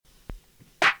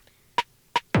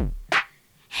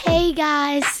Hey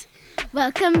guys,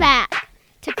 welcome back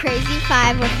to Crazy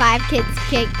 5, where 5 kids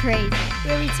get crazy,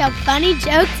 where we tell funny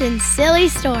jokes and silly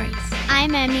stories.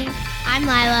 I'm Emmy. I'm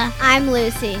Lila. I'm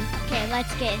Lucy. Okay,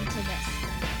 let's get into this.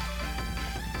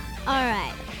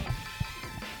 Alright.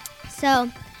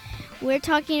 So, we're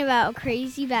talking about a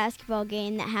crazy basketball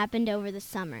game that happened over the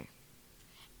summer.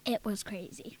 It was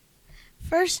crazy.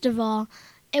 First of all,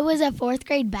 it was a 4th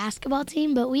grade basketball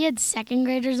team, but we had 2nd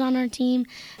graders on our team.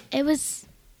 It was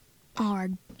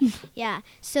hard. Yeah.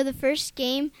 So the first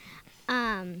game,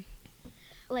 we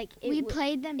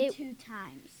played them 2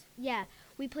 times. Yeah,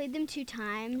 we played them 2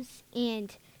 times,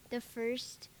 and the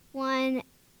first one,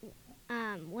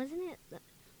 wasn't it?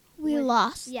 We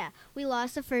lost. Yeah, we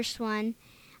lost the first one.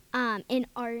 And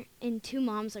 2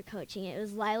 moms are coaching. It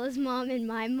was Lila's mom and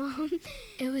my mom.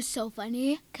 It was so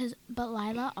funny, but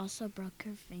Lila also broke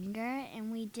her finger,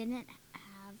 and we didn't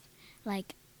have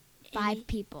 5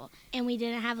 people, and we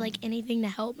didn't have anything to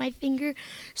help my finger,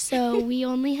 so we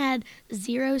only had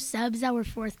 0 subs that were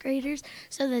 4th graders.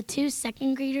 So the 2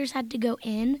 2nd graders had to go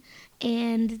in,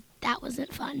 and that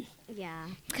wasn't fun. Yeah,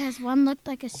 because one looked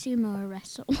like a sumo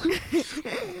wrestler.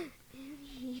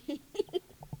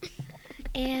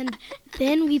 And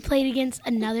then we played against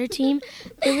another team.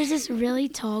 There was this really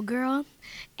tall girl,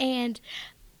 and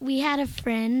we had a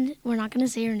friend, we're not going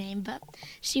to say her name, but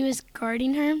she was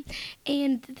guarding her,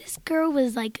 and this girl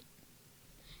was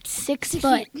 6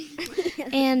 foot,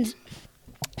 and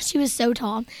she was so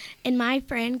tall, and my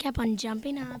friend kept on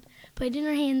jumping up, putting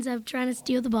her hands up, trying to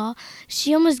steal the ball.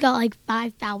 She almost got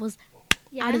 5 fouls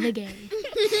out of the game.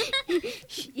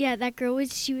 Yeah, that girl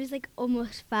was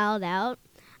almost fouled out.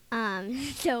 And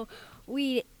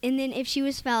then if she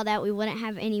was fouled out, we wouldn't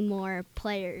have any more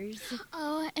players.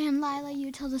 Oh, and Lila, you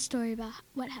tell the story about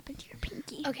what happened to your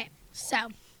pinky. Okay, so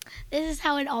this is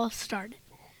how it all started.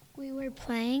 We were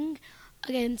playing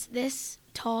against this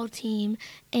tall team,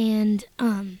 and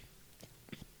I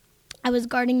was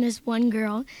guarding this one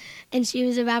girl, and she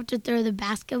was about to throw the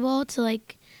basketball to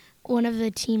one of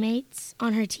the teammates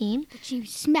on her team. But she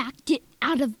smacked it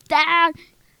out of there.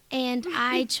 And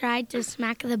I tried to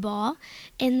smack the ball,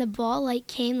 and the ball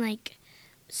came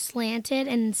slanted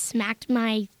and smacked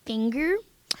my finger,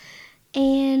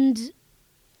 and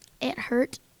it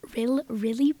hurt really,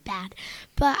 really bad.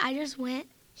 But I just went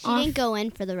off. She didn't go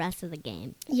in for the rest of the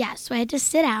game. Yeah, so I had to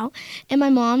sit out, and my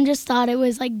mom just thought it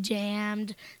was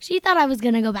jammed. She thought I was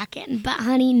gonna go back in, but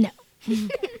honey, no.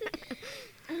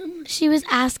 She was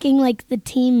asking the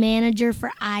team manager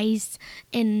for ice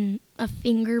and a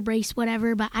finger brace,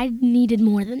 whatever, but I needed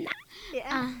more than that.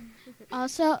 Yeah.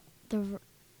 Also, their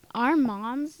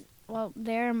moms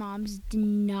did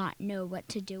not know what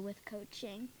to do with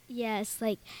coaching. Yes,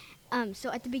 so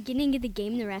at the beginning of the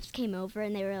game, the refs came over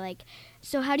and they were like,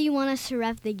 "So how do you want us to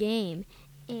ref the game?"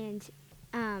 And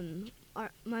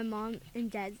my mom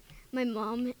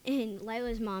and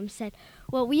Lila's mom said,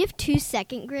 "Well, we have 2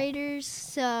 2nd graders,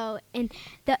 so and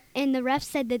the ref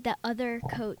said that the other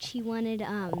coach he wanted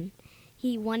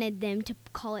them to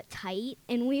call it tight,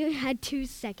 and we had 2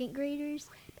 2nd graders."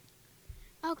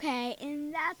 Okay,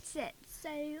 and that's it. So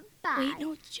bye. Wait,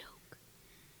 no joke.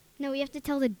 No, we have to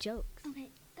tell the jokes.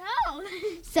 Okay, go.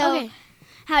 So, okay.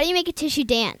 How do you make a tissue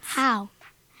dance? How?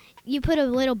 You put a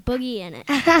little boogie in it.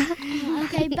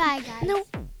 Okay, bye, guys. No.